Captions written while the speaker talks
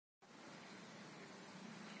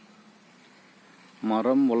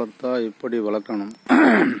மரம் வளர்த்தா எப்படி வளர்க்கணும்?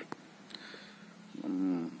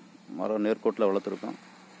 மரம் நேர்கோட்டில் வளர்த்துருக்கோம்.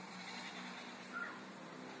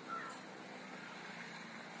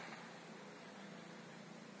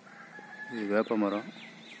 இது வேப்ப மரம்.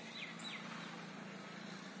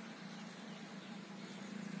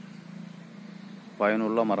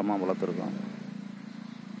 பயனுள்ள மரமாக வளர்த்துருக்கோம்.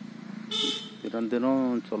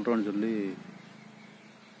 தினம் சொல்கிறோன்னு சொல்லி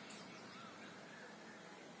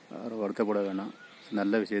யாரும் வருத்தப்பட வேணாம்.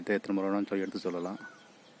 நல்ல விஷயத்தை எத்தனை முறைன்னு சொல்லி எடுத்து சொல்லலாம்.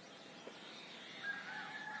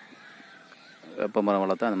 வேப்ப மரம்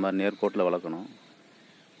வளர்த்தா அந்த மாதிரி நேர்கோட்டில் வளர்க்கணும்.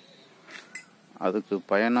 அதுக்கு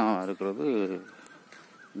பயனாக இருக்கிறது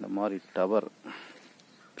இந்த மாதிரி டவர்.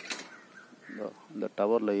 இந்த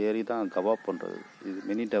டவரில் ஏறி தான் கவாப் பண்ணுறது. இது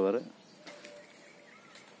மினி டவரு.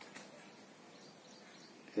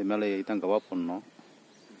 இது மேலே ஏறி தான் கவாப் பண்ணணும்.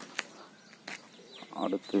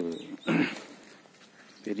 அடுத்து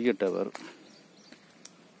பெரிய டவர்.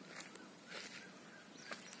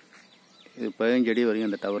 இது 15 அடி வரைக்கும்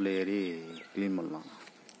அந்த டவரில் ஏறி க்ளீன் பண்ணலாம்.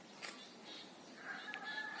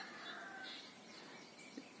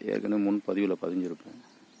 ஏற்கனவே முன் பதிவில் பதிஞ்சிருப்பேன்.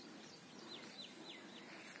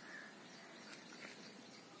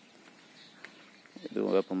 இது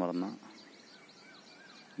வேப்ப மரம் தான்.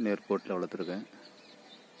 நேர்கோட்டில் வளர்த்துருக்கேன்.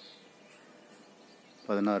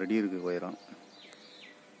 16 அடி இருக்குது உயரம்.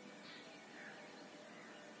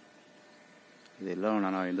 இதெல்லாம்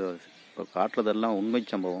நான் இப்போ காட்டுறதெல்லாம் உண்மை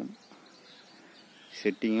சம்பவம்.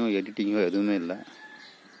 செட்டிங்கோ எடிட்டிங்கோ எதுவுமே இல்லை.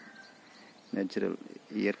 நேச்சுரல்,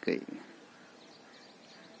 இயற்கை.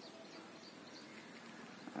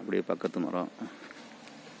 அப்படியே பக்கத்து மரம்.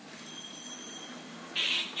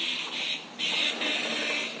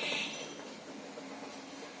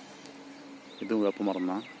 இதுவும் வேப்ப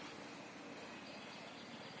மரம் தான்.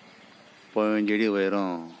 15 அடி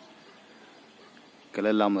உயரம்,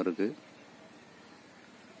 கிளை இல்லாமல் இருக்குது.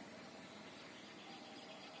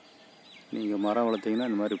 நீங்கள் மரம் வளர்த்திங்கன்னா,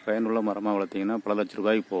 இந்த மாதிரி பயனுள்ள மரமாக வளர்த்திங்கன்னா பல லட்ச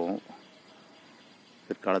ரூபாய்க்கு போகும்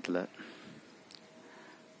பிற்காலத்தில்.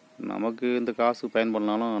 நமக்கு இந்த காசு பயன்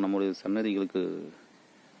பண்ணாலும் நம்முடைய சன்னதிகளுக்கு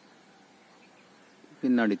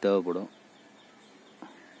பின்னாடி தேவைப்படும்.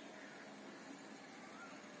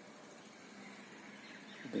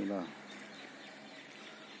 சரிங்களா?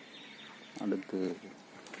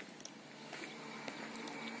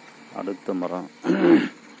 அடுத்த மரம்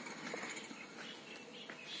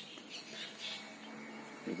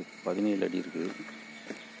இது 17 அடி இருக்குது.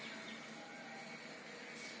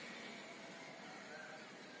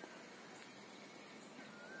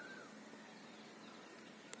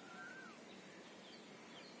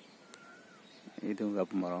 இது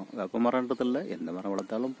வேப்ப மரம். வேப்ப மரன்றது இல்லை, எந்த மரம்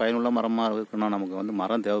வளர்த்தாலும் பயனுள்ள மரமாக இருக்கணும். நமக்கு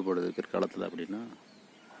மரம் தேவைப்படுது பிற்காலத்தில். அப்படின்னா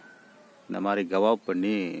இந்த மாதிரி கவாப்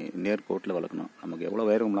பண்ணி நேர்கோட்டில் வளர்க்கணும். நமக்கு எவ்வளோ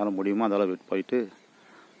உயரம்னாலும் முடியுமோ அதெல்லாம் போயிட்டு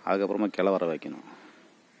அதுக்கப்புறமா கிளை வர வைக்கணும்.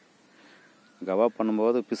 கவாப்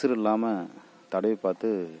பண்ணும்போது பிசுறு இல்லாமல் தடவி பார்த்து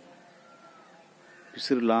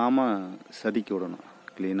பிசுறு இல்லாமல் சதிக்கி விடணும்.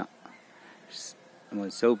 க்ளீனாக நம்ம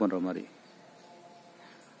சேவ் பண்ணுற மாதிரி.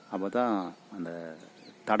 அப்போ தான் அந்த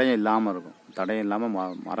தடயம் இல்லாமல் இருக்கும். தடயம் இல்லாமல்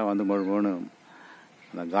மரம் முழுன்னு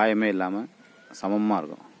அந்த காயமே இல்லாமல் சமமாக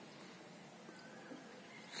இருக்கும்.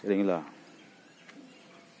 சரிங்களா?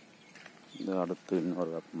 இது அடுத்து இன்னொரு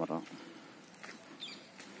வேப்ப மரம்.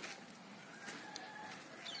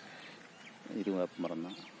 இது வேப்ப மரம்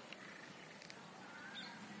தான்.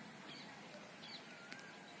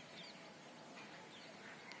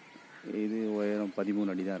 இது உயரம்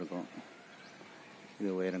 13 அடி தான் இருக்கும். இது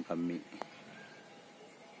உயரம் கம்மி.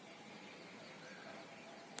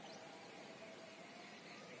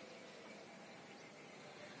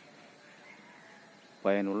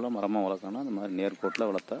 பயனுள்ள மரமாக வளர்க்கணும். அந்த மாதிரி நேர்கோட்டில்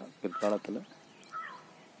வளர்த்தா பிற்காலத்தில்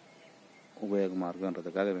உபயோகமாக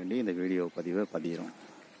இருக்குன்றதுக்காக வேண்டி இந்த வீடியோ பதிகிறோம்.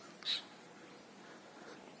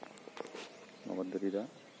 தெரியுதா?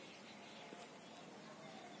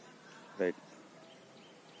 ரைட்.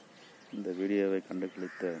 இந்த வீடியோவை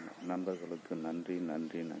கண்டுகளித்த நண்பர்களுக்கு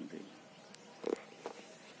நன்றி.